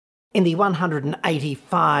In the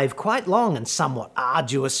 185 quite long and somewhat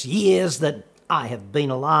arduous years that I have been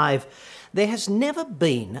alive, there has never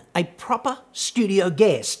been a proper studio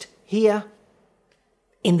guest here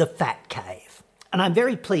in the Fat Cave. And I'm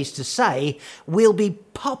very pleased to say we'll be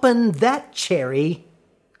popping that cherry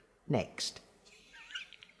next.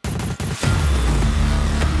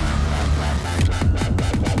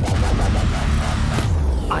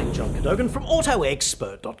 I'm John Cadogan from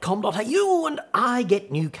AutoExpert.com.au, and I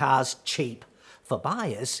get new cars cheap for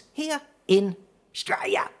buyers here in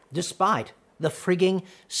Australia, despite the frigging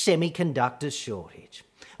semiconductor shortage.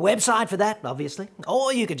 Website for that, obviously,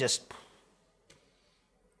 or you could just...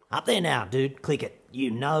 Up there now, dude, click it. You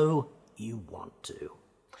know you want to.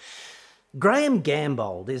 Graham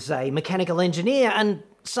Gambold is a mechanical engineer, and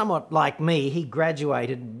somewhat like me, he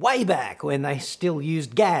graduated way back when they still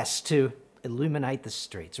used gas to illuminate the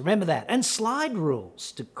streets. Remember that? And slide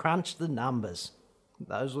rules to crunch the numbers.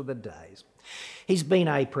 Those were the days. He's been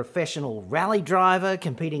a professional rally driver,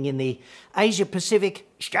 competing in the Asia Pacific,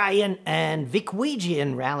 Australian and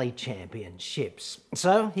Vicwegian Rally Championships.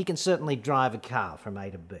 So he can certainly drive a car from A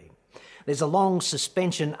to B. There's a long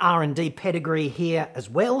suspension R&D pedigree here as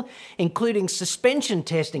well, including suspension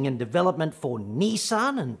testing and development for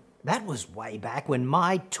Nissan, and that was way back when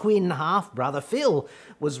my twin half-brother Phil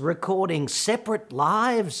was recording Separate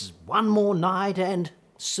Lives, One More Night and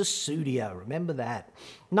Sussudio. Remember that?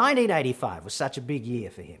 1985 was such a big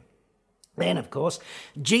year for him. Then, of course,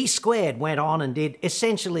 G Squared went on and did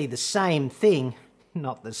essentially the same thing,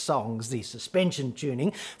 not the songs, the suspension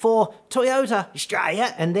tuning, for Toyota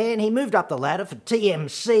Australia, and then he moved up the ladder for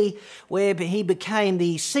TMC, where he became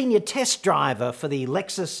the senior test driver for the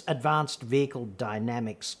Lexus Advanced Vehicle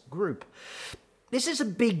Dynamics Group. This is a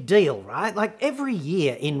big deal, right? Like every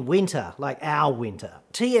year in winter, like our winter,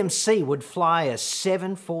 TMC would fly a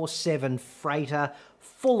 747 freighter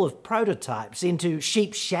full of prototypes into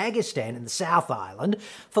Sheepshagistan in the South Island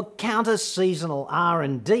for counter-seasonal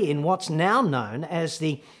R&D in what's now known as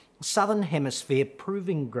the Southern Hemisphere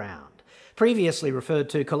Proving Ground, previously referred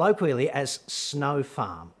to colloquially as Snow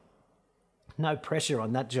Farm. No pressure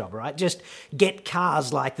on that job, right? Just get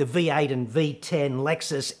cars like the V8 and V10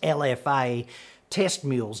 Lexus LFA test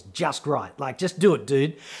mules just right. Like, just do it,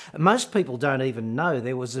 dude. Most people don't even know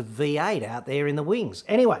there was a V8 out there in the wings.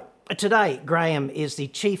 Anyway, today, Graham is the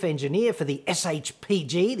chief engineer for the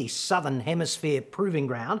SHPG, the Southern Hemisphere Proving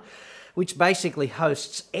Ground, which basically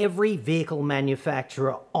hosts every vehicle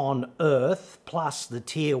manufacturer on Earth, plus the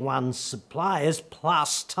Tier 1 suppliers,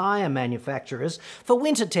 plus tyre manufacturers for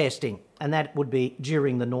winter testing, and that would be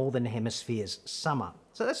during the Northern Hemisphere's summer.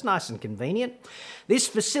 So that's nice and convenient. This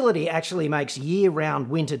facility actually makes year-round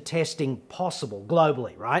winter testing possible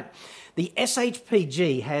globally, right? The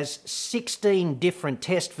SHPG has 16 different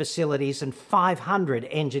test facilities and 500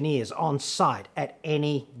 engineers on site at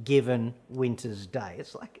any given winter's day.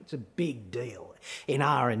 It's a big deal in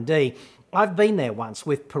R&D. I've been there once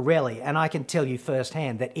with Pirelli, and I can tell you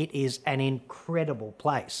firsthand that it is an incredible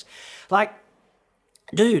place. Like,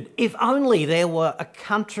 dude, if only there were a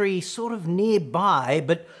country sort of nearby,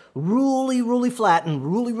 but really flat and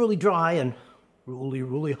really dry and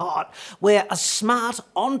really hot, where a smart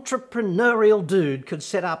entrepreneurial dude could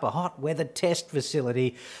set up a hot weather test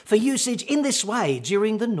facility for usage in this way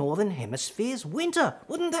during the Northern Hemisphere's winter.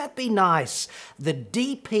 Wouldn't that be nice? The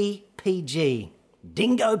DPPG,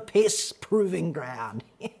 Dingo Piss Proving Ground.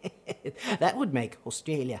 That would make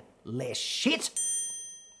Australia less shit.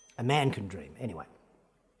 A man can dream. Anyway.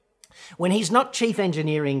 When he's not chief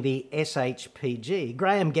engineering the SHPG,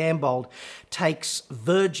 Graham Gambold takes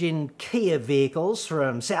Virgin Kia vehicles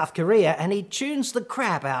from South Korea and he tunes the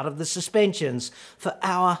crap out of the suspensions for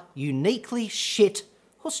our uniquely shit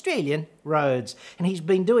Australian roads. And he's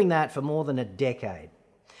been doing that for more than a decade.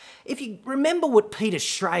 If you remember what Peter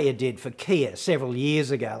Schreier did for Kia several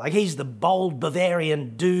years ago, like he's the bold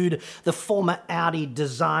Bavarian dude, the former Audi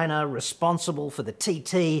designer responsible for the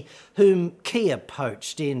TT, whom Kia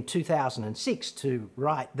poached in 2006 to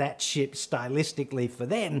right that ship stylistically for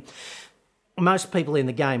them. Most people in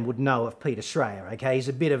the game would know of Peter Schreier, okay? He's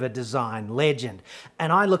a bit of a design legend.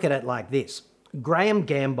 And I look at it like this. Graham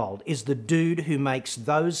Gambold is the dude who makes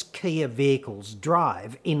those Kia vehicles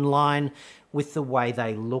drive in line with the way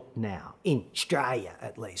they look now, in Australia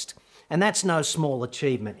at least. And that's no small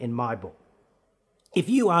achievement in my book. If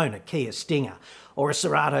you own a Kia Stinger or a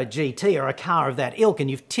Cerato GT or a car of that ilk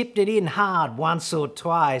and you've tipped it in hard once or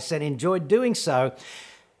twice and enjoyed doing so,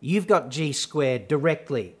 you've got G Squared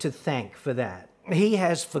directly to thank for that. He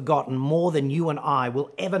has forgotten more than you and I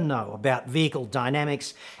will ever know about vehicle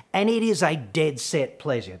dynamics, and it is a dead set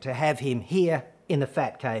pleasure to have him here in the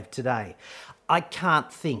Fat Cave today. I can't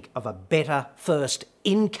think of a better first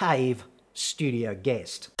in-cave studio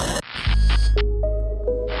guest.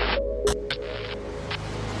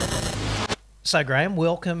 So, Graham,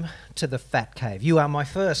 welcome to the Fat Cave. You are my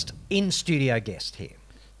first in-studio guest here.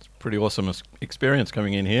 It's a pretty awesome experience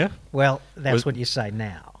coming in here. Well, that's what you say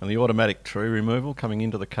now. And the automatic tree removal coming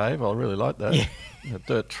into the cave, I really like that. Yeah. The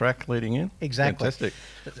dirt track leading in. Exactly. Fantastic.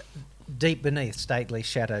 Deep beneath stately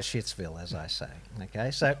Chateau Shitsville, as I say.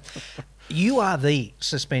 Okay, so you are the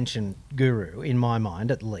suspension guru, in my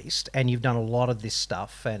mind at least, and you've done a lot of this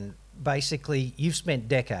stuff, and basically you've spent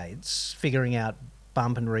decades figuring out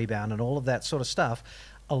bump and rebound and all of that sort of stuff,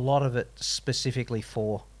 a lot of it specifically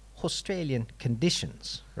for Australian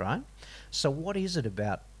conditions, right? So what is it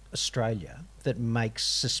about Australia that makes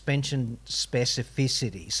suspension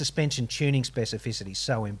specificity, suspension tuning specificity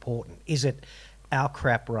so important? Is it our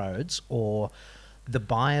crap roads or the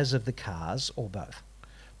buyers of the cars or both?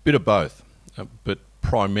 Bit of both, but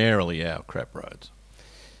primarily our crap roads.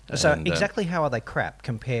 So exactly how are they crap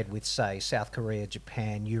compared with, say, South Korea,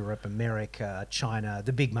 Japan, Europe, America, China,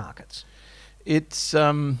 the big markets? It's,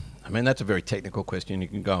 I mean, that's a very technical question. You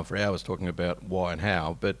can go on for hours talking about why and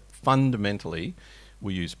how, but fundamentally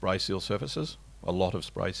we use spray seal surfaces, a lot of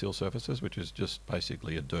spray seal surfaces, which is just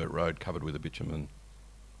basically a dirt road covered with a bitumen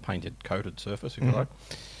painted, coated surface, if you like.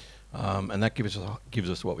 And that gives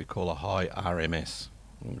us what we call a high RMS,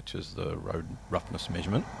 which is the road roughness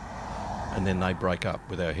measurement. And then they break up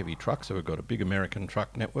with our heavy trucks. So we've got a big American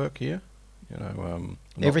truck network here. You know,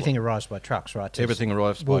 everything arrives by trucks, right? Everything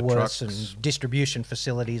arrives by trucks. And distribution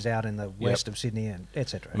facilities out in the west of Sydney, and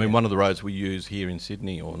etc. I mean, one of the roads we use here in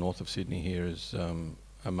Sydney or north of Sydney here is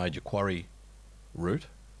a major quarry route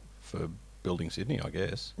for building Sydney, I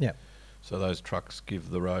guess. Yeah. So those trucks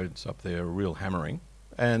give the roads up there a real hammering,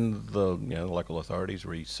 and the local authorities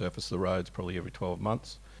resurface the roads probably every 12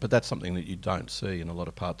 months. But that's something that you don't see in a lot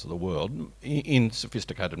of parts of the world in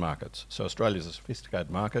sophisticated markets. So Australia's a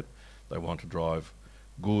sophisticated market. They want to drive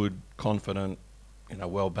good, confident,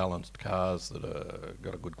 well-balanced cars that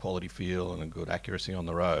got a good quality feel and a good accuracy on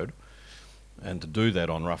the road. And to do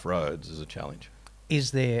that on rough roads is a challenge.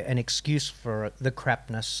 Is there an excuse for the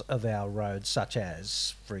crapness of our roads, such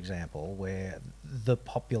as, for example, where the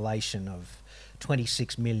population of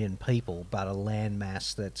 26 million people, but a land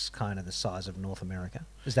mass that's kind of the size of North America?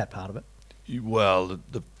 Is that part of it? Well,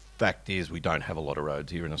 the fact is we don't have a lot of roads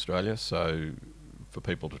here in Australia, so for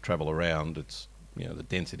people to travel around, it's the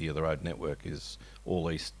density of the road network is all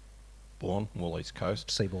eastbourne, all east coast.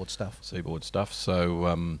 Seaboard stuff.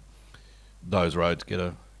 So those roads get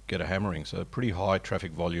a hammering. So pretty high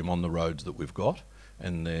traffic volume on the roads that we've got,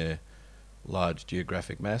 and they're large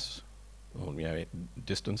geographic mass, or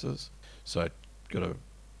distances. So got to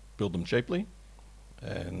build them cheaply,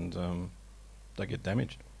 and they get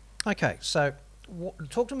damaged. Okay, so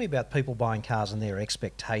talk to me about people buying cars and their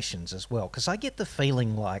expectations as well, because I get the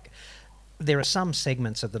feeling like there are some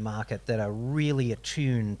segments of the market that are really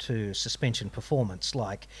attuned to suspension performance,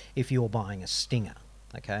 like if you're buying a Stinger.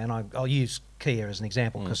 Okay, and I'll use Kia as an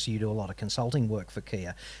example because you do a lot of consulting work for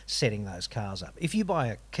Kia, setting those cars up. If you buy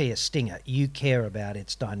a Kia Stinger, you care about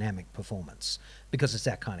its dynamic performance because it's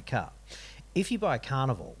that kind of car. If you buy a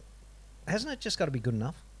Carnival, hasn't it just got to be good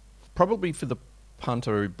enough? Probably for the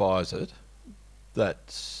punter who buys it,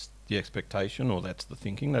 that's the expectation or that's the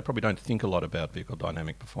thinking. They probably don't think a lot about vehicle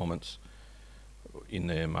dynamic performance in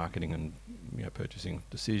their marketing and purchasing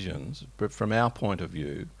decisions. But from our point of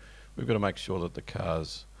view, we've got to make sure that the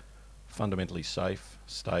car's fundamentally safe,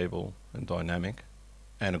 stable and dynamic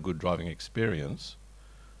and a good driving experience,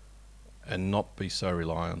 and not be so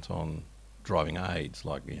reliant on driving aids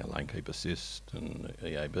like lane keep assist and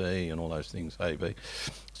EAB and all those things, AEB.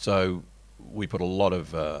 So we put a lot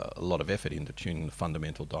of effort into tuning the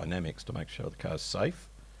fundamental dynamics to make sure the car's safe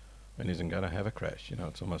and isn't going to have a crash.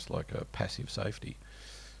 It's almost like a passive safety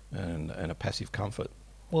and a passive comfort.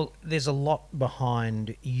 Well, there's a lot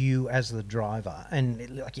behind you as the driver,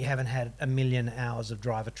 and like you haven't had a million hours of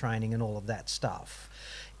driver training and all of that stuff.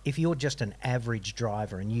 If you're just an average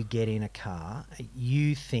driver and you get in a car,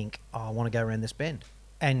 you think, I want to go around this bend.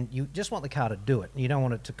 And you just want the car to do it. You don't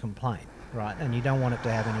want it to complain, right? And you don't want it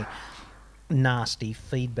to have any nasty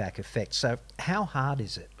feedback effects. So how hard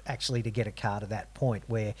is it actually to get a car to that point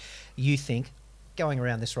where you think, going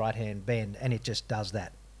around this right-hand bend, and it just does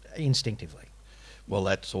that instinctively? Well,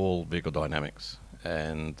 that's all vehicle dynamics,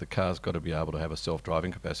 and the car's got to be able to have a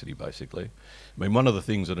self-driving capacity, basically. I mean, one of the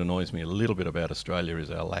things that annoys me a little bit about Australia is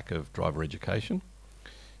our lack of driver education,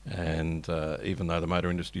 and even though the motor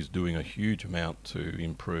industry is doing a huge amount to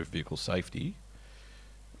improve vehicle safety,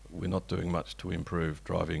 we're not doing much to improve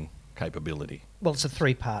driving capability. Well, it's a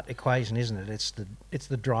three-part equation, isn't it? It's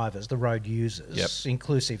the drivers, the road users, Yep.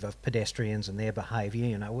 inclusive of pedestrians and their behaviour.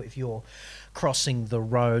 You know, if you're crossing the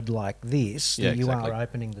road like this, Yeah, then you exactly. are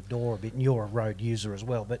opening the door a bit, and you're a road user as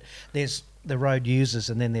well. But there's the road users,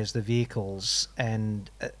 and then there's the vehicles, and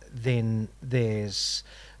then there's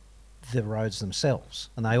the roads themselves,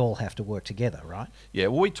 and they all have to work together, right? Yeah,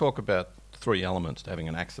 well, we talk about three elements to having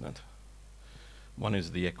an accident. One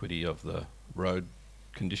is the equity of the road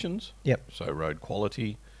conditions, Yep. so road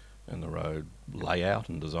quality and the road layout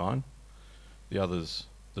and design. The other's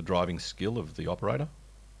the driving skill of the operator,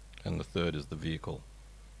 and the third is the vehicle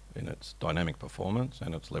in its dynamic performance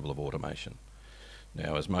and its level of automation.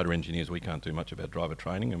 Now, as motor engineers, we can't do much about driver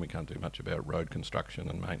training and we can't do much about road construction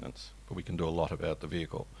and maintenance, but we can do a lot about the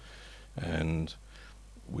vehicle. And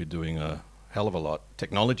we're doing a hell of a lot.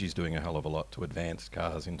 Technology's doing a hell of a lot to advance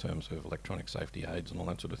cars in terms of electronic safety aids and all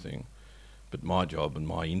that sort of thing. But my job and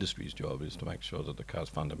my industry's job is to make sure that the car's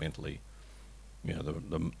fundamentally, you know,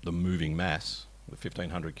 the moving mass, the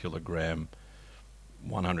 1,500 kilogram,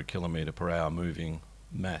 100 kilometre per hour moving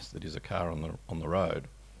mass that is a car on the road,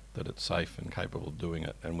 that it's safe and capable of doing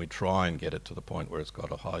it. And we try and get it to the point where it's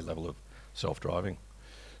got a high level of self-driving.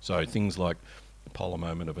 So things like the polar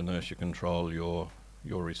moment of inertia control, your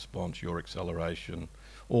response, your acceleration,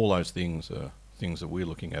 all those things are things that we're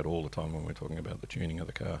looking at all the time when we're talking about the tuning of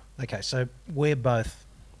the car. Okay, so we're both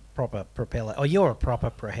proper propeller. Oh, you're a proper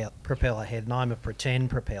propeller head, and I'm a pretend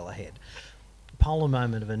propeller head. Polar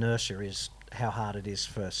moment of inertia is how hard it is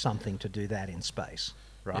for something to do that in space,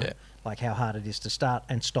 right? Yeah. Like how hard it is to start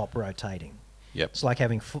and stop rotating. Yep. It's like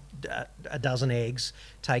having a dozen eggs,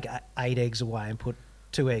 take 8 eggs away and put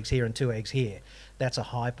 2 eggs here and 2 eggs here. That's a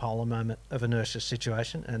high polar moment of inertia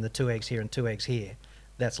situation, and the 2 eggs here and 2 eggs here,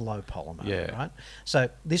 that's low polar moment, Yeah. right? So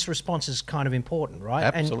this response is kind of important, right?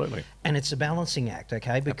 Absolutely. And it's a balancing act,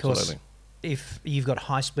 okay? Because Absolutely. if you've got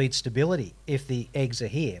high speed stability, if the eggs are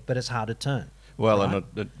here, but it's hard to turn. Well, right?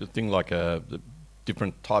 and the thing like the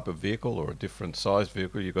different type of vehicle or a different size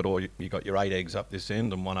vehicle, you got your 8 eggs up this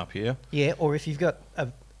end and 1 up here. Yeah, or if you've got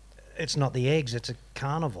it's not the eggs, it's a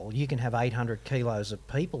carnival. You can have 800 kilos of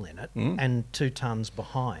people in it and 2 tons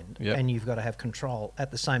behind, Yep. and you've got to have control at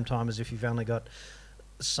the same time as if you've only got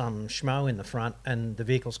some schmo in the front and the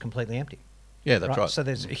vehicle's completely empty. Yeah, that's right. So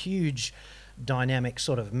there's a huge dynamic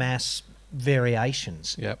sort of mass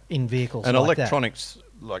variations Yep. in vehicles And like electronics,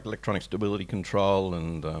 like electronic stability control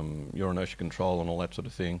and your inertia control and all that sort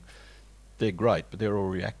of thing, they're great, but they're all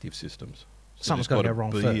reactive systems. So Something's there's gotta go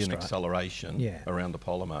wrong be first, an right? acceleration Yeah. around the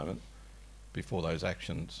polar moment before those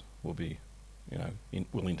actions will be, you know,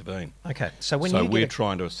 will intervene. that. Okay, so when So you we're get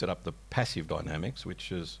trying to set up the passive dynamics,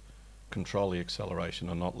 which is control the acceleration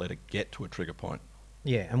and not let it get to a trigger point.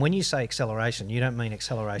 yeah, and when you say acceleration, you don't mean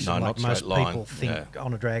acceleration No, like not most straight line, people think yeah.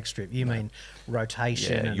 on a drag strip. You mean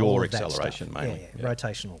rotation Yeah, and your all of that acceleration stuff. mainly, Yeah, yeah.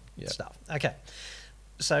 rotational Yeah. stuff. Okay,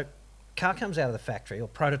 so car comes out of the factory, or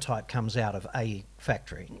prototype comes out of a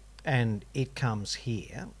factory, and it comes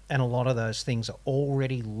here, and a lot of those things are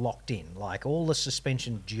already locked in, like all the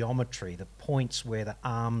suspension geometry, the points where the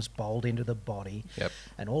arms bolt into the body, Yep.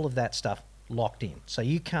 and all of that stuff locked in. So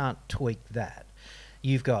you can't tweak that.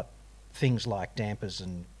 You've got things like dampers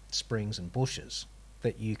and springs and bushes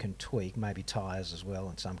that you can tweak, maybe tyres as well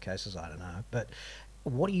in some cases, I don't know. But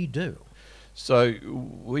what do you do? So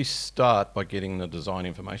we start by getting the design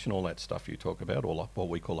information, all that stuff you talk about, or like what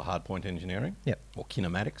we call the hardpoint engineering, Yep. or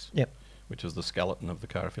kinematics, Yep. which is the skeleton of the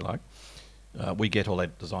car, if you like. We get all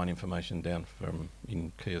that design information down from,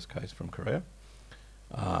 in Kia's case, from Korea,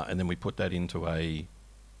 and then we put that into a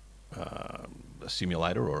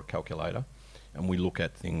simulator or a calculator, and we look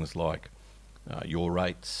at things like yaw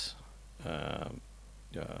rates,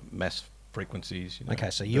 mass frequencies. You know, Okay,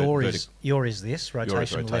 so your is this Yaw is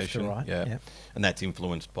rotation left to right? yeah. And that's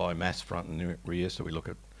influenced by mass front and rear. So we look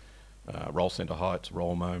at roll centre heights,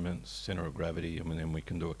 roll moments, centre of gravity, and then we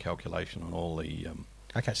can do a calculation on all the.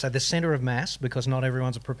 Okay, so the centre of mass, because not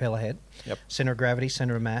everyone's a propeller head. Yep. Centre of gravity,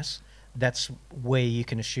 centre of mass. That's where you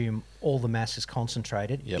can assume all the mass is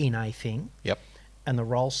concentrated Yep. in a thing. Yep. And the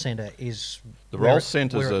roll centre is The where roll it-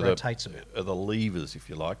 centres where it are rotates a bit. the levers, if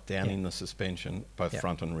you like, down Yeah. in the suspension, both Yep.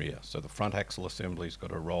 front and rear. So the front axle assembly's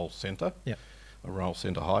got a roll centre, Yep. a roll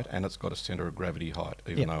centre height, and it's got a centre of gravity height,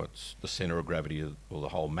 even Yep. though it's the centre of gravity, the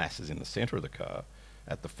whole mass is in the centre of the car.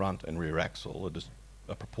 At the front and rear axle,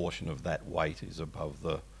 a proportion of that weight is above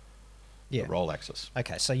the Yeah. roll axis.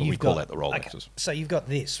 Okay, so But you've we call got that the roll okay, axis. So you've got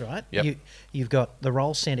this, right? Yep. You've got the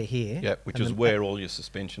roll centre here. Yeah, which and is the- where all your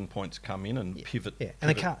suspension points come in and pivot. Yeah, and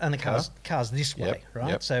the pivot car's this way, Yep, right?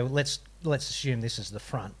 yep. So let's assume this is the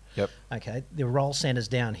front. Yep. Okay, the roll centre's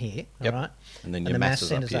down here, Yep. all right? And then the your mass mass is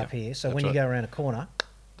centre's up up here. here. So That's when you right. go around a corner,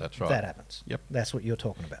 That's right. that happens. Yep. That's what you're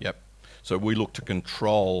talking about. Yep. So we look to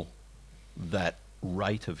control that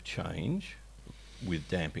rate of change with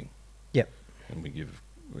damping. Yep. And we give,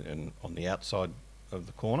 and on the outside of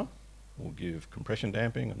the corner, we'll give compression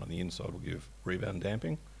damping, and on the inside we'll give rebound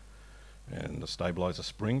damping, and the stabiliser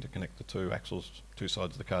spring to connect the two axles, two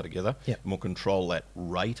sides of the car together. Yep. And we'll control that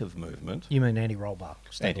rate of movement. You mean anti-roll bar?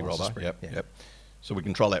 Anti-roll bar, spring. yep, Yeah. yep. So we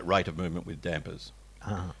control that rate of movement with dampers.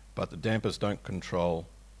 Uh-huh. But the dampers don't control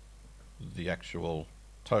the actual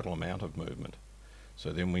total amount of movement.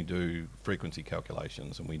 So then we do frequency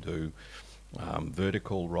calculations, and we do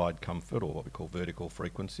vertical ride comfort, or what we call vertical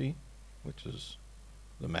frequency, which is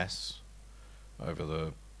the mass over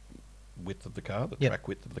the width of the car, the Yep. track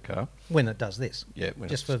width of the car. When it does this. Yeah, when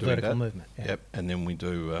Just it's for doing vertical that. movement. Yeah. Yep, and then we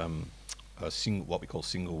do what we call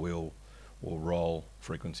single wheel or roll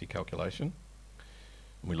frequency calculation.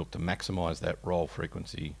 And we look to maximise that roll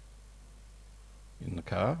frequency in the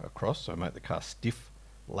car across, so make the car stiff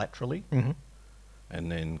laterally, Mm-hmm.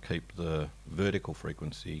 and then keep the vertical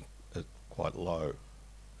frequency quite low.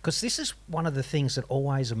 Because this is one of the things that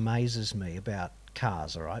always amazes me about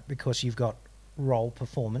cars, all right? Because you've got roll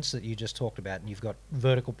performance that you just talked about, and you've got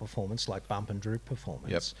vertical performance like bump and droop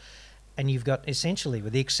performance. Yep. And you've got, essentially,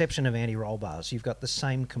 with the exception of anti-roll bars, you've got the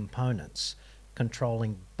same components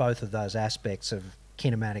controlling both of those aspects of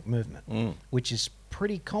kinematic movement, which is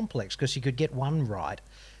pretty complex because you could get one right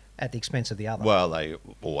at the expense of the other. Well, they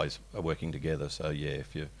always are working together. So yeah,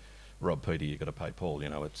 if you rob Peter, you've got to pay Paul. You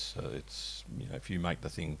know, it's you know, if you make the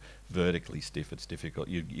thing vertically stiff, it's difficult.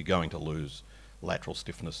 You're going to lose lateral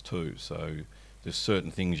stiffness too. So there's certain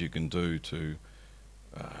things you can do to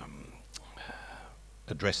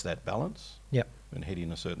address that balance. Yep. And head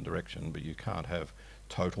in a certain direction, but you can't have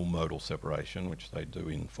total modal separation, which they do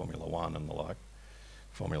in Formula One and the like.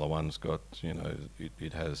 Formula One's got, you know,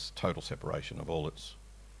 it has total separation of all its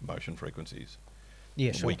motion frequencies.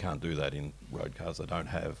 Yeah, sure. We can't do that in road cars. They don't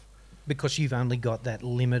have. Because you've only got that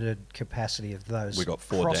limited capacity of those We've got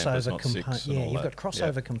 4 dampers, not 6. And Yeah, all you've that. got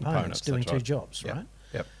crossover components doing that's two right. jobs, Yep. right?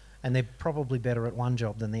 Yep. And they're probably better at one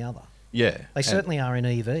job than the other. Yeah. They and- certainly are in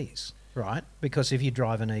EVs, right? Because if you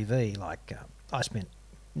drive an EV, like I spent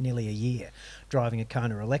nearly a year driving a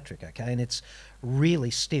Kona electric, okay, and it's really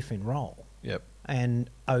stiff in roll Yep. and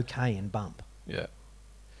okay in bump Yeah.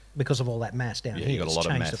 because of all that mass down Yeah, here. you got a It's lot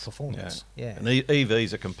of changed mass. the performance. Yeah. And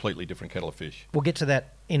EVs are a completely different kettle of fish. We'll get to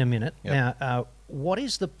that in a minute. Yep. Now, what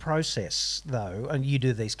is the process, though? And you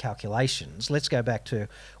do these calculations. Let's go back to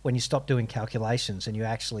when you stop doing calculations and you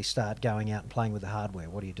actually start going out and playing with the hardware.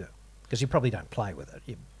 What do you do? Because you probably don't play with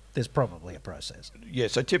it. There's probably a process. Yeah,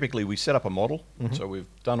 so typically we set up a model. Mhm. So we've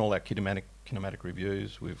done all our kinematic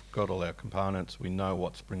reviews. We've got all our components. We know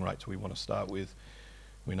what spring rates we want to start with.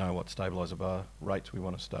 We know what stabiliser bar rates we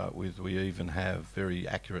want to start with. We even have very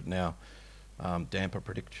accurate now damper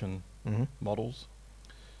prediction Mhm. models.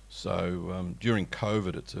 So during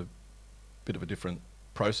COVID, it's a bit of a different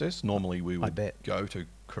process. Normally we would bet. go to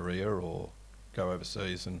Korea or go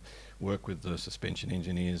overseas and work with the suspension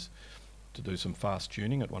engineers to do some fast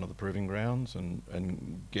tuning at one of the proving grounds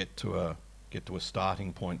and get to a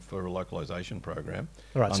starting point for a localization program.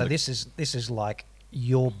 All right, so Under- this is like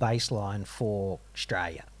your baseline for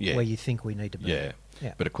Australia, Yeah. where you think we need to be. Yeah.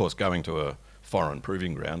 Yeah. But of course, going to a foreign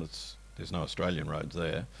proving ground, there's no Australian roads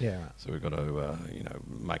there. Yeah, right. So we've got to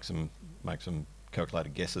make some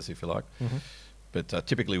calculated guesses, if you like. Mhm. But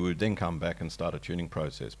typically we would then come back and start a tuning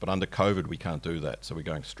process. But under COVID, we can't do that. So we're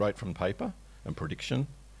going straight from paper and prediction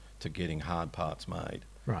to getting hard parts made.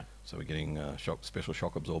 Right. So we're getting special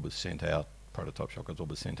shock absorbers sent out, prototype shock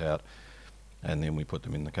absorbers sent out, and then we put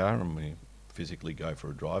them in the car and we physically go for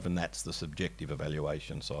a drive, and that's the subjective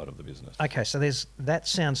evaluation side of the business. Okay, so that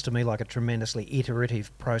sounds to me like a tremendously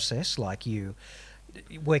iterative process. Like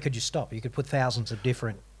where could you stop? You could put thousands of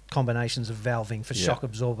different combinations of valving for Yeah. shock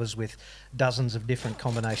absorbers with dozens of different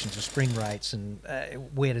combinations of spring rates, and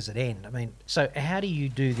where does it end? I mean, so how do you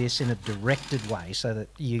do this in a directed way so that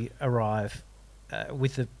you arrive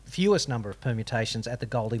with the fewest number of permutations at the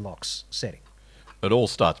Goldilocks setting? It all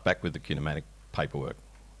starts back with the kinematic paperwork.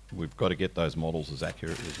 We've got to get those models as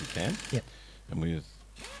accurate as we can. Yep. And with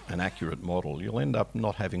an accurate model, you'll end up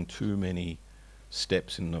not having too many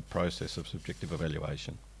steps in the process of subjective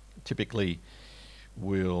evaluation. Typically,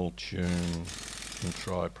 we'll tune and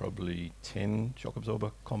try probably 10 shock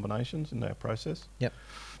absorber combinations in our process. Yep.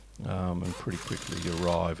 And pretty quickly you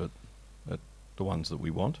arrive at the ones that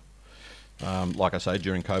we want. Like I say,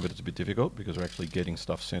 during COVID it's a bit difficult because we're actually getting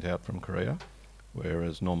stuff sent out from Korea,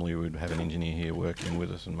 whereas normally we would have an engineer here working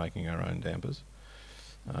with us and making our own dampers.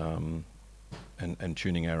 and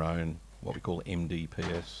tuning our own, what we call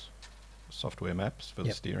MDPS software maps for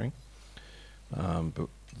the steering. But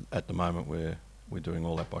at the moment we're doing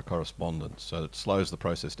all that by correspondence, so it slows the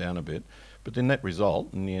process down a bit. But the net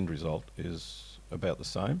result, and the end result, is about the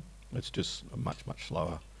same. It's just much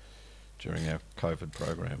slower during our COVID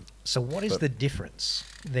program. So what is the difference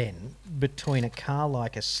then between a car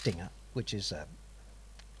like a Stinger, which is a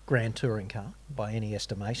Grand Touring car by any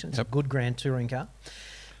estimation, it's a good Grand Touring car,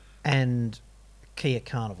 and Kia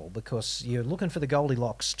Carnival? Because you're looking for the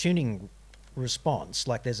Goldilocks tuning response,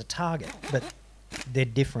 like there's a target, but they're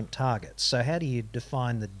different targets. So how do you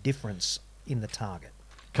define the difference in the target?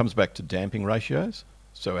 Comes back to damping ratios.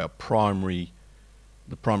 So the primary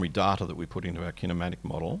data that we put into our kinematic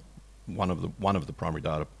model, one of the primary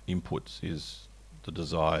data inputs is the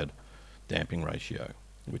desired damping ratio,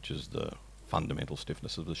 which is the fundamental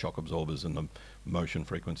stiffness of the shock absorbers and the motion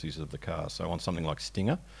frequencies of the car. So on something like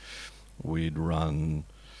Stinger, we'd run,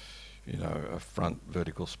 a front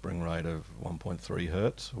vertical spring rate of 1.3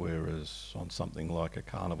 hertz, whereas on something like a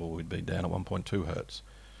Carnival, we'd be down at 1.2 hertz.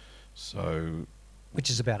 So, which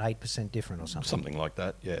is about 8% different or something. Something like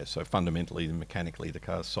that, yeah. So fundamentally, mechanically, the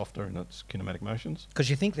car's softer in its kinematic motions. Because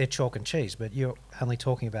you think they're chalk and cheese, but you're only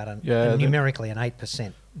talking about numerically an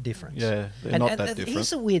 8% difference. Yeah, they're not that different.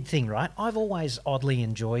 Here's a weird thing, right? I've always oddly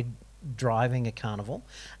enjoyed driving a Carnival,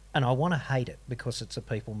 and I want to hate it because it's a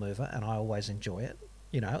people mover, and I always enjoy it,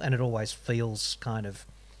 and it always feels kind of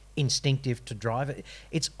instinctive to drive it.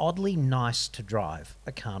 It's oddly nice to drive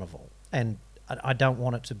a Carnival, and I don't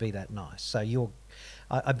want it to be that nice. So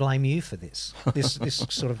I blame you for this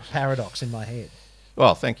sort of paradox in my head.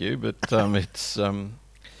 Well, thank you, but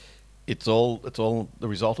it's all the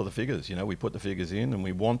result of the figures. We put the figures in, and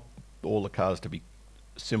we want all the cars to be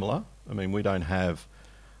similar. I mean, we don't have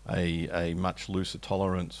a much looser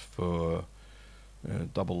tolerance for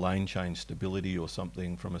double lane change stability or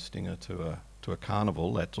something from a Stinger to a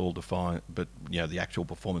Carnival. That's all defined, but the actual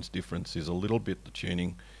performance difference is a little bit the tuning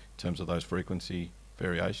in terms of those frequency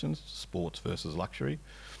variations, sports versus luxury.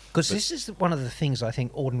 Because this is one of the things I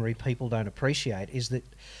think ordinary people don't appreciate, is that,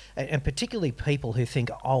 and particularly people who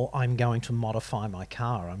think, oh, I'm going to modify my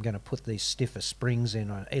car, I'm going to put these stiffer springs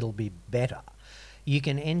in, and it'll be better. You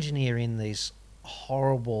can engineer in these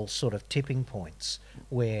horrible sort of tipping points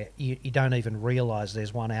where you don't even realise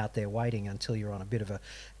there's one out there waiting until you're on a bit of a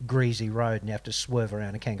greasy road and you have to swerve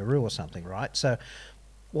around a kangaroo or something, right? So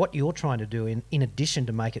what you're trying to do, in addition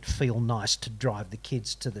to make it feel nice to drive the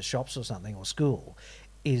kids to the shops or something, or school,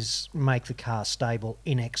 is make the car stable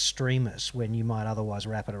in extremis when you might otherwise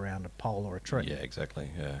wrap it around a pole or a tree. Yeah, exactly,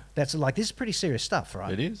 yeah. This is pretty serious stuff,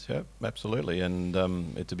 right? It is, yeah, absolutely. And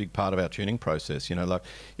it's a big part of our tuning process. Like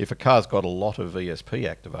if a car's got a lot of ESP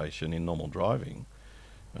activation in normal driving,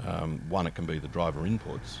 one, it can be the driver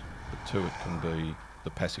inputs, but two, it can be the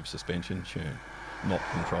passive suspension tune, not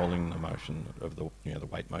controlling the motion of the the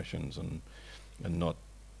weight motions and not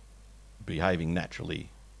behaving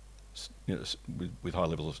naturally with high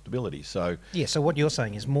levels of stability. So so what you're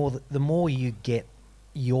saying is the more you get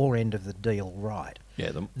your end of the deal right,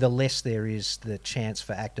 the less there is the chance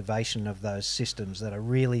for activation of those systems that are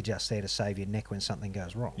really just there to save your neck when something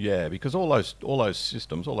goes wrong. Yeah, because all those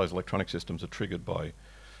systems, all those electronic systems, are triggered by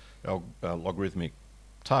logarithmic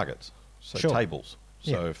targets, so tables.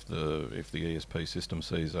 So if the ESP system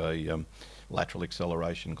sees a lateral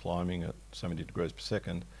acceleration climbing at so many degrees per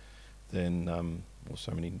second, then or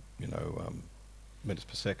so many meters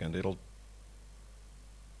per second, it'll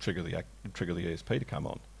trigger the ESP to come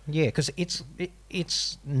on. Yeah, because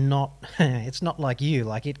it's not it's not like you,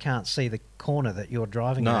 like it can't see the corner that you're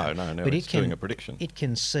driving at. No, but it's doing a prediction. It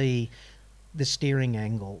can see the steering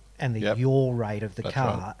angle and the yaw rate of the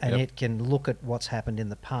car, and it can look at what's happened in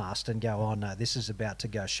the past and go, oh no, this is about to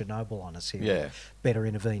go Chernobyl on us here. Yeah. Better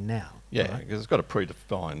intervene now. Yeah, because it's got a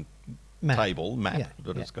predefined map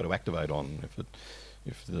that it's got to activate on.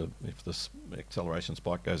 If the acceleration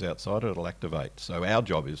spike goes outside it, it'll activate. So our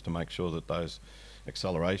job is to make sure that those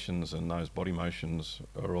accelerations and those body motions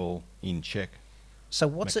are all in check. So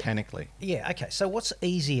mechanically? So what's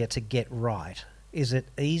easier to get right? Is it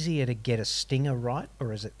easier to get a Stinger right,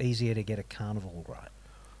 or is it easier to get a Carnival right?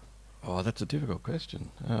 Oh, that's a difficult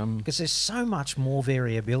question. Because there's so much more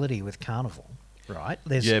variability with Carnival, right?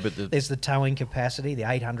 There's the towing capacity, the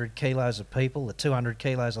 800 kilos of people, the 200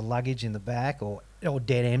 kilos of luggage in the back, or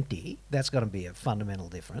dead empty. That's going to be a fundamental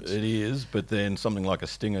difference. It is, but then something like a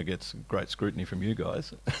Stinger gets great scrutiny from you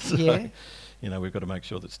guys. So, we've got to make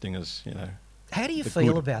sure that Stingers, How do you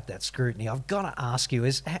feel about that scrutiny? I've got to ask you: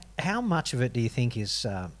 how much of it do you think is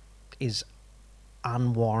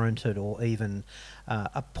unwarranted or even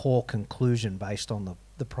a poor conclusion based on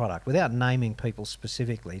the product? Without naming people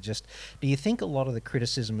specifically, just do you think a lot of the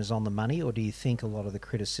criticism is on the money, or do you think a lot of the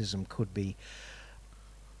criticism could be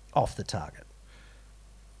off the target?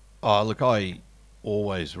 Oh, look, I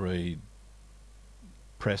always read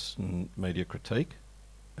press and media critique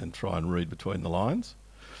and try and read between the lines,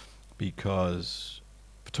 because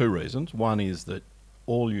for two reasons. One is that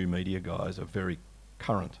all you media guys are very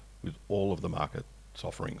current with all of the market's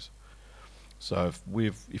offerings. So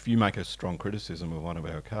if you make a strong criticism of one of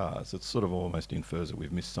our cars, it sort of almost infers that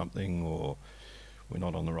we've missed something or we're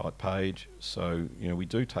not on the right page. So, you know, we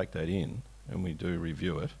do take that in and we do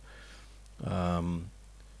review it.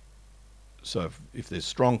 So if there's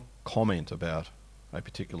strong comment about a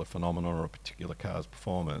particular phenomenon or a particular car's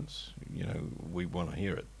performance, you know, we want to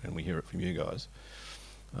hear it, and we hear it from you guys.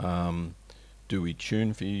 Do we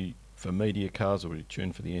tune for media cars, or do we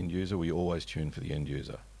tune for the end user? We always tune for the end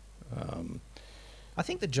user. I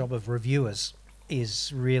think the job of reviewers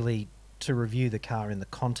is really to review the car in the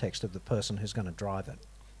context of the person who's going to drive it.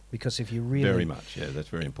 Because if you really... Very much, yeah, that's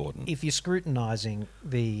very important. If you're scrutinising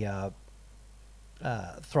the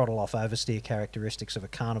throttle off oversteer characteristics of a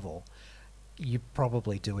Carnival, you're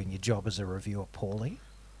probably doing your job as a reviewer poorly,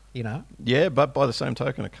 you know? Yeah, but by the same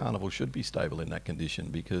token, a Carnival should be stable in that condition,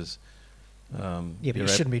 because... yeah, but you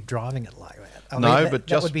shouldn't be driving it like that. I no, mean, but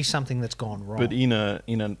that would be something that's gone wrong. But in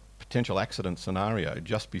a potential accident scenario,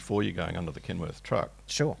 just before you're going under the Kenworth truck...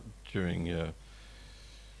 Sure. During your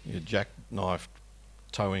jackknife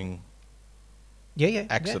towing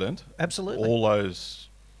accident... Yeah, absolutely. All those...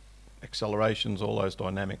 accelerations, all those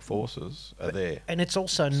dynamic forces are there. And it's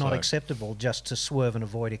also not acceptable just to swerve and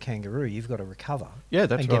avoid a kangaroo. You've got to recover. Yeah,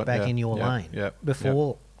 that's and right. get back in your lane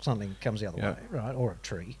before something comes the other way, right? Or a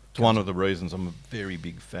tree. It's one of the reasons I'm a very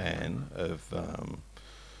big fan of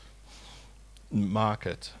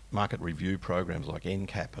market review programs like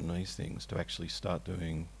NCAP and these things, to actually start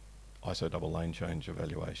doing ISO double lane change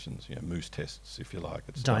evaluations, you know, moose tests, if you like.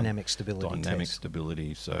 It's dynamic stability test.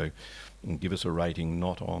 Stability. So give us a rating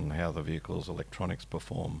not on how the vehicle's electronics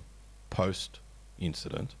perform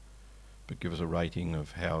post-incident, but give us a rating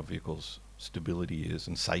of how a vehicle's stability is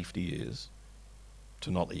and safety is to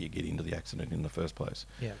not let you get into the accident in the first place.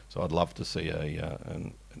 Yeah. So I'd love to see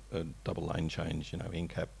a double lane change, you know,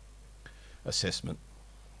 NCAP assessment.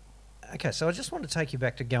 Okay, so I just want to take you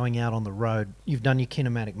back to going out on the road. You've done your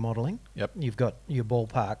kinematic modelling. Yep. You've got your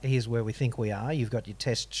ballpark. Here's where we think we are. You've got your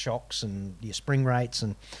test shocks and your spring rates,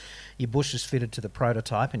 and your bush is fitted to the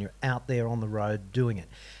prototype, and you're out there on the road doing it.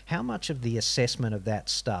 How much of the assessment of that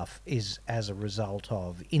stuff is as a result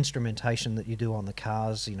of instrumentation that you do on the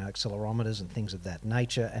cars, you know, accelerometers and things of that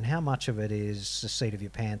nature, and how much of it is the seat of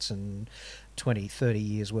your pants and 20, 30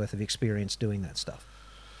 years worth of experience doing that stuff?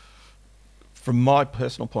 From my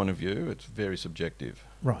personal point of view, it's very subjective.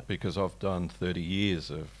 Right. Because I've done 30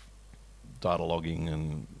 years of data logging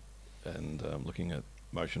and looking at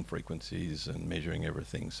motion frequencies and measuring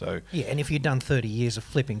everything. So yeah, and if you'd done 30 years of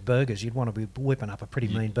flipping burgers, you'd want to be whipping up a pretty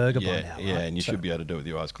mean burger by now, right? Yeah, and you should be able to do it with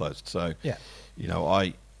your eyes closed. So, yeah, you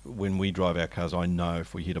know, when we drive our cars, I know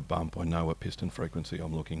if we hit a bump, I know what piston frequency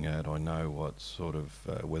I'm looking at. I know what sort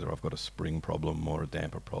of, whether I've got a spring problem or a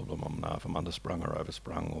damper problem. I know if I'm undersprung or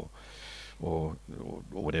oversprung or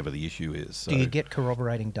whatever the issue is. So do you get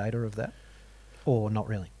corroborating data of that, or not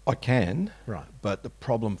really? I can, right? But the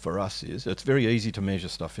problem for us is it's very easy to measure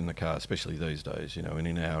stuff in the car, especially these days. You know, and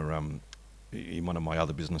in our in one of my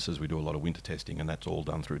other businesses, we do a lot of winter testing, and that's all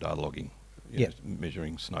done through data logging. You know,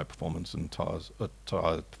 measuring snow performance and tyre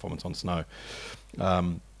performance on snow.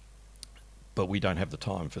 But we don't have the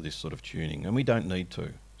time for this sort of tuning, and we don't need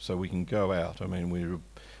to. So we can go out. I mean,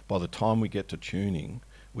 by the time we get to tuning,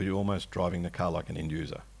 we're almost driving the car like an end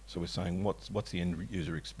user. So we're saying, what's the end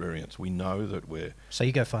user experience? We know that we're... So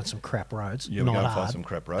you go find some crap roads, yeah, not we go hard. find some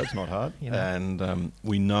crap roads, not hard. You know? And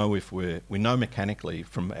we know we know mechanically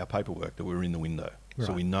from our paperwork that we're in the window. Right.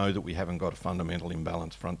 So we know that we haven't got a fundamental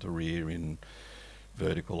imbalance front to rear in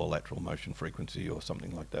vertical or lateral motion frequency or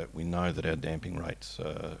something like that. We know that our damping rates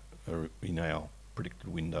are in our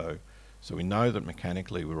predicted window. So we know that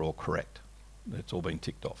mechanically we're all correct. It's all been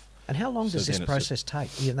ticked off. And how long does this process take?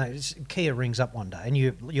 You know, Kia rings up one day, and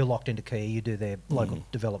you're locked into Kia. You do their local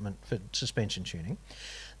development for suspension tuning.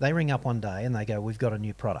 They ring up one day and they go, "We've got a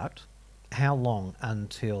new product." How long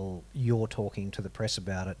until you're talking to the press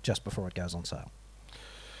about it just before it goes on sale?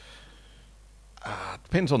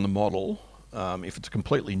 Depends on the model. If it's a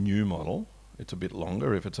completely new model, it's a bit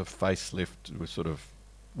longer. If it's a facelift, we're sort of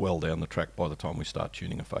well down the track by the time we start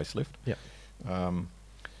tuning a facelift. Yeah.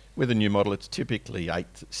 With a new model, it's typically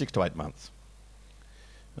 6 to 8 months.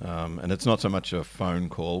 And it's not so much a phone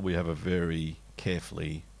call. We have a very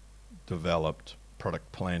carefully developed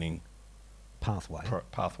product planning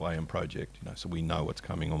pathway and project, so we know what's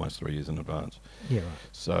coming almost 3 years in advance. Yeah, right.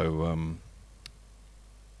 So,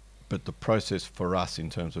 but the process for us in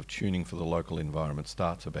terms of tuning for the local environment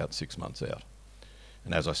starts about 6 months out.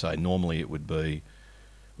 And as I say, normally it would be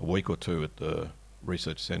a week or two at the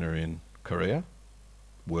research centre in Korea,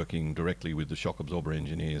 working directly with the shock absorber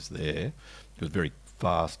engineers there. It was very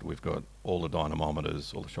fast. We've got all the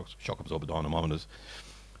dynamometers, all the shock absorber dynamometers,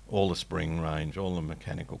 all the spring range, all the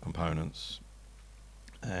mechanical components,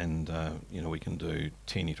 and we can do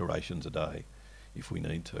 10 iterations a day if we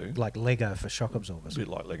need to. Like Lego for shock absorbers. A bit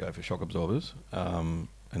like Lego for shock absorbers, and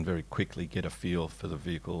very quickly get a feel for the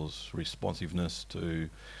vehicle's responsiveness to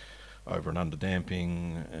over and under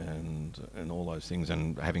damping and all those things.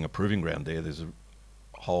 And having a proving ground there, there's a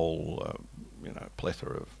whole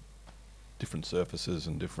plethora of different surfaces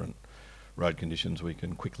and different road conditions we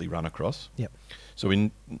can quickly run across. Yep. So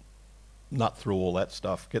we nut through all that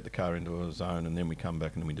stuff, get the car into a zone, and then we come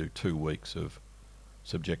back and we do 2 weeks of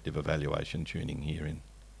subjective evaluation tuning here in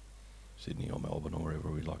Sydney or Melbourne or wherever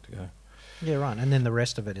we'd like to go. Yeah, right. And then the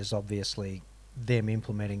rest of it is obviously them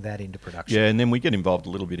implementing that into production. Yeah, and then we get involved a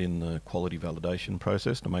little bit in the quality validation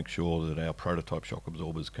process to make sure that our prototype shock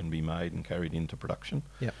absorbers can be made and carried into production.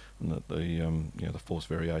 Yep. And that the force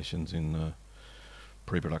variations in the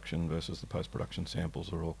pre-production versus the post-production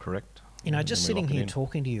samples are all correct. Just sitting here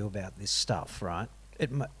talking to you about this stuff, right?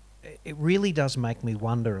 It really does make me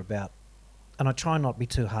wonder about, and I try not to be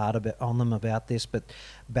too hard on them about this, but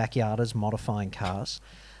backyarders modifying cars,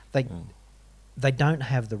 they don't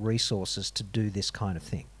have the resources to do this kind of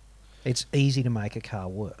thing. It's easy to make a car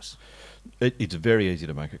worse. It's very easy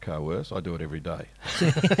to make a car worse. I do it every day.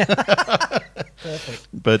 Perfect.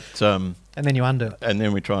 But and then you undo it. And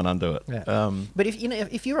then we try and undo it. Yeah. But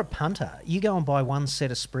if you're a punter, you go and buy one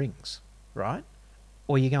set of springs, right?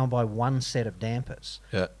 Or you go and buy one set of dampers.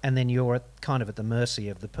 Yeah. And then you're at the mercy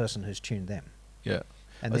of the person who's tuned them. Yeah.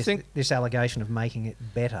 And this allegation of making it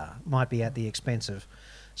better might be at the expense of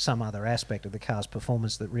some other aspect of the car's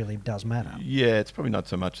performance that really does matter. Yeah, it's probably not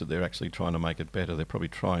so much that they're actually trying to make it better. They're probably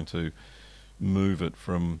trying to move it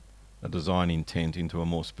from a design intent into a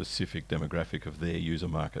more specific demographic of their user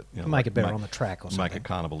market. Make it better on the track or something. Make a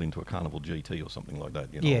Carnival into a Carnival GT or something like that.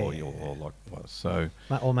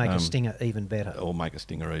 Or make a Stinger even better. Or make a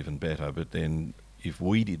Stinger even better. But then if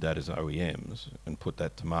we did that as OEMs and put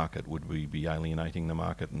that to market, would we be alienating the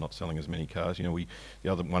market and not selling as many cars?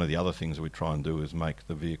 One of the other things we try and do is make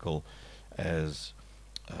the vehicle as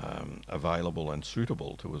available and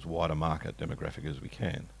suitable to as wide a market demographic as we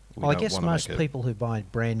can. I guess most people who buy a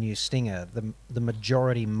brand new Stinger, the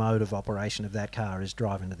majority mode of operation of that car is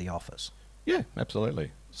driving to the office. Yeah,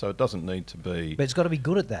 absolutely. So it doesn't need to be... But it's got to be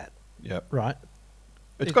good at that. Yep. Right?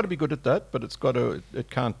 It's got to be good at that, but it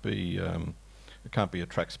can't be a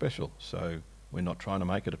track special. So we're not trying to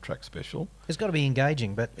make it a track special. It's got to be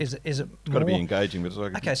engaging, but is it It's got to be engaging, but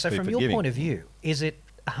okay, so from your point of view, is it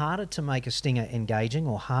harder to make a Stinger engaging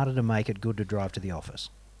or harder to make it good to drive to the office?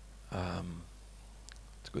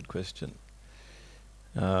 It's a good question.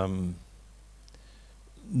 No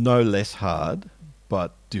less hard,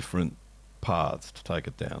 but different paths to take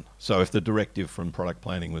it down. So if the directive from product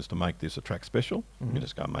planning was to make this a track special, you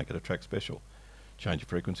just go and make it a track special. Change your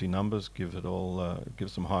frequency numbers, give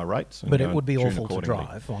some higher rates. But it would be awful to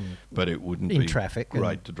drive on. But it wouldn't in be traffic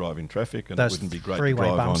great to drive in traffic, and those it wouldn't be great to freeway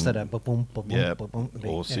drive bumps on that are ba-boom, ba-boom, ba-boom,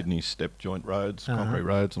 or Sydney step joint roads, Uh-huh. concrete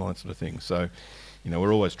roads, and all that sort of thing. So,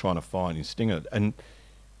 we're always trying to find in Stinger, and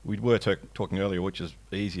we were talking earlier, which is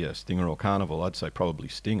easier, Stinger or Carnival. I'd say probably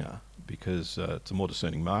Stinger because it's a more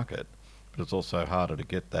discerning market, but it's also harder to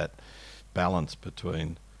get that balance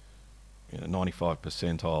between 95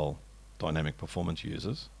 percentile dynamic performance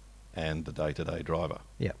users and the day-to-day driver.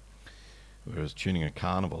 Yeah. Whereas tuning a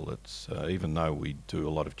Carnival, it's even though we do a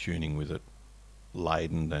lot of tuning with it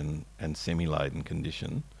laden and semi-laden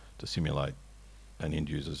condition to simulate an end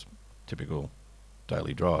user's typical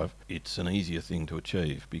daily drive, it's an easier thing to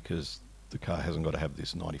achieve because the car hasn't got to have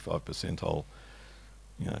this 95 percentile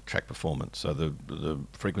track performance. So the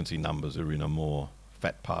frequency numbers are in a more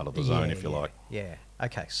fat part of the zone, if you like. Yeah.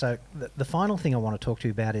 Okay, so the final thing I want to talk to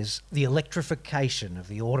you about is the electrification of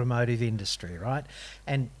the automotive industry, right?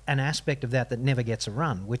 And an aspect of that never gets a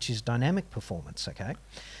run, which is dynamic performance, okay?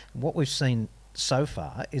 What we've seen so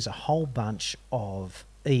far is a whole bunch of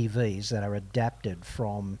EVs that are adapted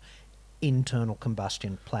from internal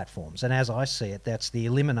combustion platforms. And as I see it, that's the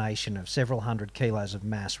elimination of several hundred kilos of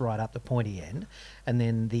mass right up the pointy end, and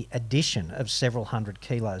then the addition of several hundred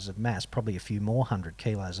kilos of mass, probably a few more hundred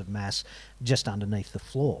kilos of mass, just underneath the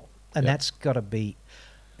floor. And Yep. that's got to be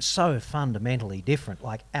so fundamentally different,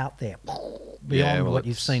 like out there, beyond well, what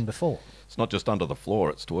you've it's- seen before. It's not just under the floor;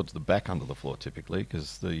 it's towards the back under the floor typically,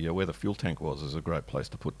 because the where the fuel tank was is a great place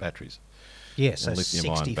to put batteries. Yeah, so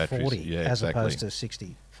lithium-ion batteries. 60-40 Yeah, as exactly. opposed to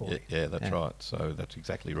 60-40. Yeah, that's right. So that's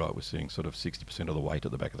exactly right. We're seeing sort of 60% of the weight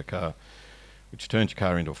at the back of the car, which turns your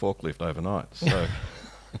car into a forklift overnight. So,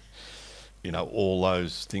 all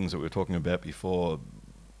those things that we were talking about before,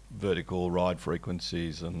 vertical ride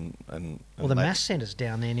frequencies and Well, the mass centre's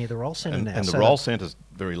down there near the roll centre now. and the so roll centre's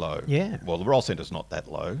very low. Yeah. Well, the roll centre's not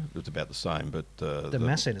that low. It's about the same, but the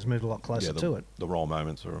mass centre's moved a lot closer to it. The roll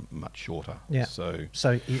moments are much shorter. Yeah. So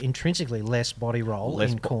Intrinsically less body roll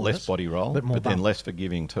in corners. less body roll, but more then bump. less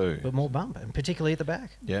forgiving too. But more bump, and particularly at the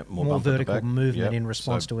back. Yeah, more bump at the vertical back. movement Yep. in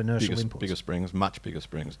response to inertial inputs. Bigger springs, much bigger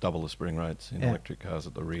springs, double the spring rates in Yeah. electric cars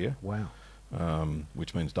at the rear, Wow.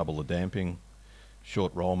 which means double the damping,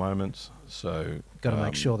 short roll moments. So Got to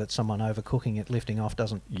make sure that someone overcooking it, lifting off,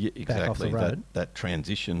 doesn't back off the exactly road. that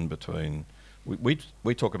transition between.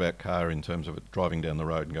 We talk about car in terms of it driving down the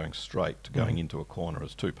road and going straight to going into a corner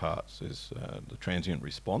as two parts. There's the transient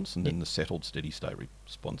response and then the settled steady state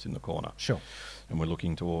response in the corner. Sure. And we're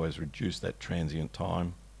looking to always reduce that transient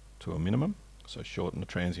time to a minimum, so shorten the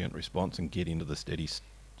transient response and get into the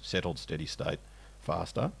settled steady state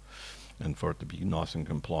faster, and for it to be nice and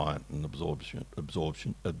compliant and absorbing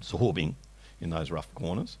in those rough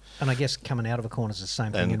corners. And I guess coming out of a corner is the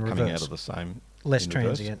same thing And in reverse. coming out of the same Less in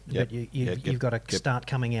reverse. transient, Yep. but Yep. you've got to start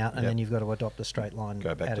coming out, and Yep. then you've got to adopt a straight line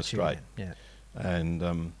Go back to attitude straight. again.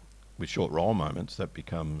 And with short roll moments, that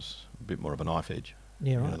becomes a bit more of a knife edge.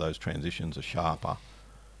 Yeah, right. Those transitions are sharper,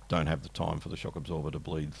 don't have the time for the shock absorber to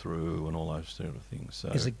bleed through and all those sort of things. So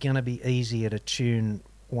Is it going to be easier to tune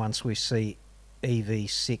once we see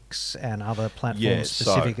EV6 and other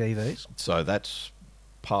platform-specific EVs? So that's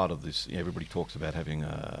part of this. Everybody talks about having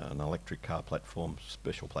an electric car platform,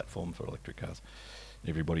 special platform for electric cars.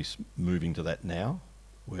 Everybody's moving to that now,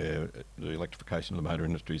 where the electrification of the motor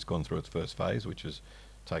industry has gone through its first phase, which is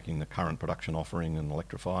taking the current production offering and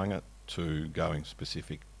electrifying it to going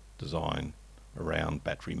specific design around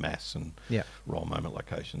battery mass and Yeah. roll moment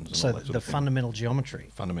locations. And So all that sort the of thing. fundamental geometry.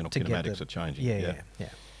 Fundamental to get kinematics the- are changing. Yeah.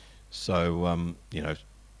 So,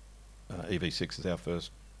 EV6 is our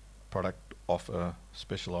first product offer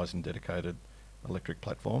specialised in dedicated electric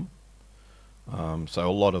platform. So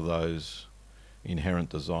a lot of those inherent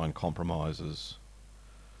design compromises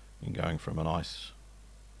in going from an ICE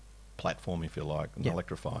platform, if you like, and Yeah.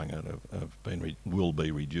 electrifying it will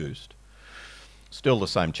be reduced. Still the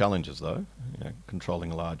same challenges though,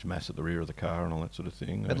 controlling a large mass at the rear of the car and all that sort of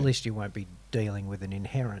thing. At least you won't be dealing with an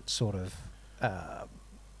inherent sort of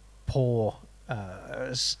poor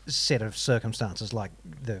set of circumstances, like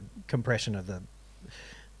the compression of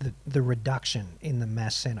the reduction in the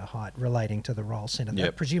mass centre height relating to the roll centre.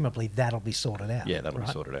 Yep. Presumably that'll be sorted out. Yeah, that'll right?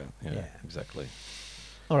 be sorted out. Yeah, Yeah. exactly.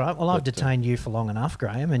 All right. Well, I've But, detained you for long enough,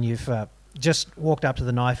 Graham, and you've just walked up to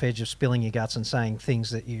the knife edge of spilling your guts and saying things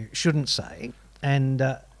that you shouldn't say. And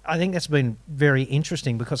I think that's been very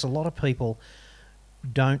interesting because a lot of people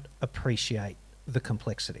don't appreciate the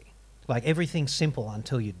complexity. Like everything's simple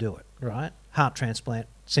until you do it, right? Heart transplant,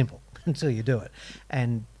 simple until you do it.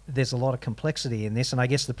 And there's a lot of complexity in this. And I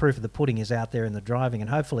guess the proof of the pudding is out there in the driving, and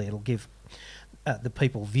hopefully it'll give the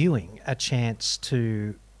people viewing a chance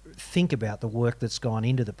to think about the work that's gone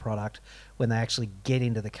into the product when they actually get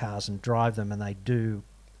into the cars and drive them, and they do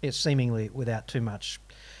it seemingly without too much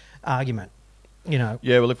argument. Yeah,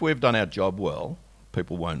 well, if we've done our job well,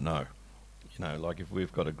 people won't know. Like if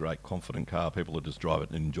we've got a great, confident car, people will just drive it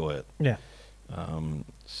and enjoy it. Yeah.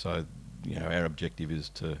 So, our objective is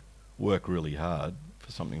to work really hard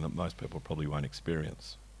for something that most people probably won't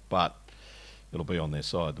experience. But it'll be on their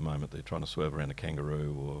side the moment they're trying to swerve around a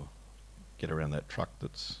kangaroo or get around that truck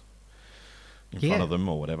that's in front of them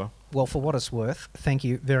or whatever. Well, for what it's worth, thank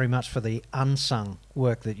you very much for the unsung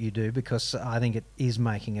work that you do, because I think it is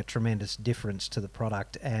making a tremendous difference to the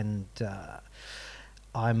product, and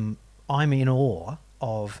I'm in awe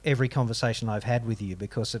of every conversation I've had with you,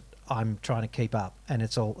 because I'm trying to keep up, and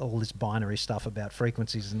it's all this binary stuff about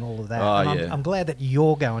frequencies and all of that. Oh, And yeah. I'm glad that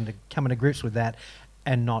you're coming to grips with that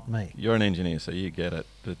and not me. You're an engineer, so you get it.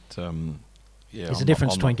 But There's a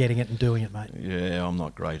difference between getting it and doing it, mate. Yeah, I'm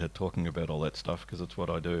not great at talking about all that stuff because it's what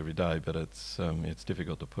I do every day. But it's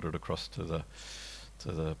difficult to put it across to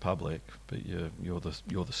the public. But you're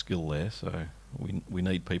the skill there. So we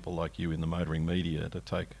need people like you in the motoring media to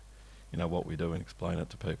take what we do and explain it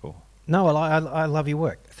to people. No, well, I love your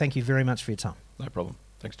work. Thank you very much for your time. No problem.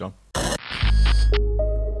 Thanks, John.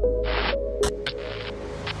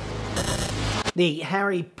 The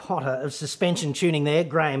Harry Potter of suspension tuning there,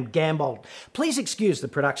 Graham Gambold. Please excuse the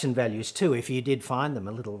production values too if you did find them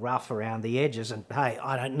a little rough around the edges. And hey,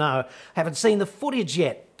 I don't know, haven't seen the footage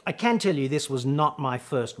yet. I can tell you this was not my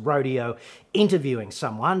first rodeo interviewing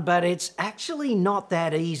someone, but it's actually not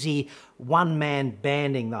that easy one-man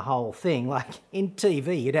banding the whole thing. Like in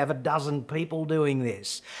TV, you'd have a dozen people doing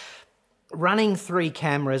this. Running 3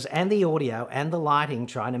 cameras and the audio and the lighting,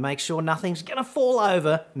 trying to make sure nothing's going to fall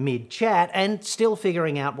over mid-chat, and still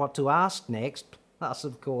figuring out what to ask next. Plus,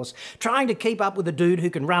 of course, trying to keep up with a dude who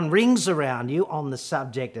can run rings around you on the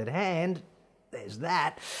subject at hand. There's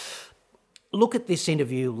that. Look at this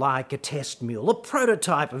interview like a test mule, a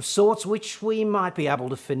prototype of sorts, which we might be able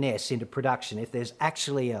to finesse into production if there's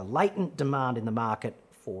actually a latent demand in the market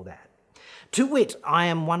for that. To wit, I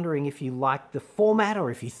am wondering if you liked the format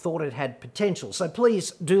or if you thought it had potential, so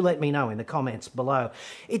please do let me know in the comments below.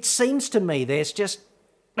 It seems to me there's just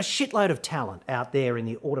a shitload of talent out there in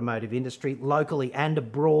the automotive industry, locally and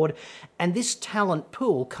abroad, and this talent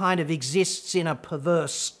pool kind of exists in a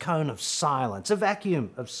perverse cone of silence, a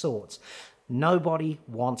vacuum of sorts. Nobody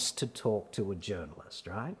wants to talk to a journalist,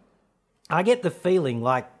 right? I get the feeling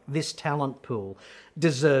like this talent pool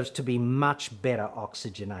deserves to be much better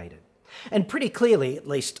oxygenated. And pretty clearly, at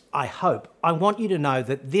least I hope, I want you to know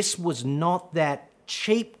that this was not that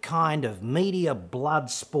cheap kind of media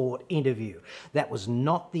blood sport interview. That was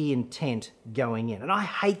not the intent going in. And I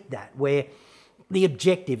hate that, where the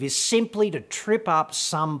objective is simply to trip up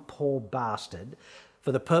some poor bastard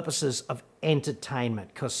for the purposes of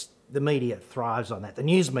entertainment, because the media thrives on that. The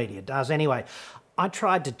news media does anyway. I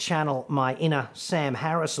tried to channel my inner Sam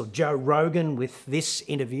Harris or Joe Rogan with this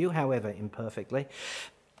interview, however imperfectly.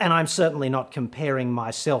 And I'm certainly not comparing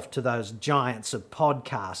myself to those giants of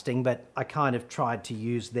podcasting, but I kind of tried to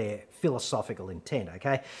use their philosophical intent,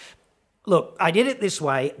 okay? Look, I did it this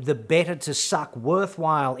way, the better to suck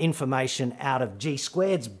worthwhile information out of G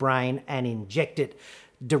Squared's brain and inject it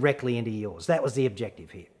directly into yours. That was the objective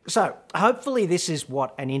here. So, hopefully this is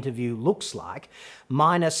what an interview looks like,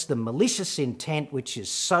 minus the malicious intent which is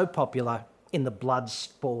so popular in the blood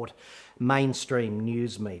sport mainstream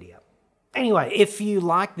news media. Anyway, if you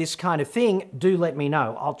like this kind of thing, do let me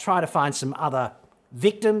know. I'll try to find some other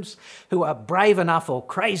victims who are brave enough or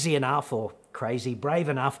crazy brave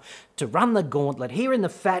enough to run the gauntlet here in the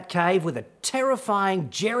Fat Cave with a terrifying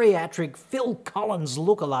geriatric Phil Collins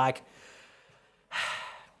lookalike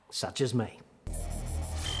such as me.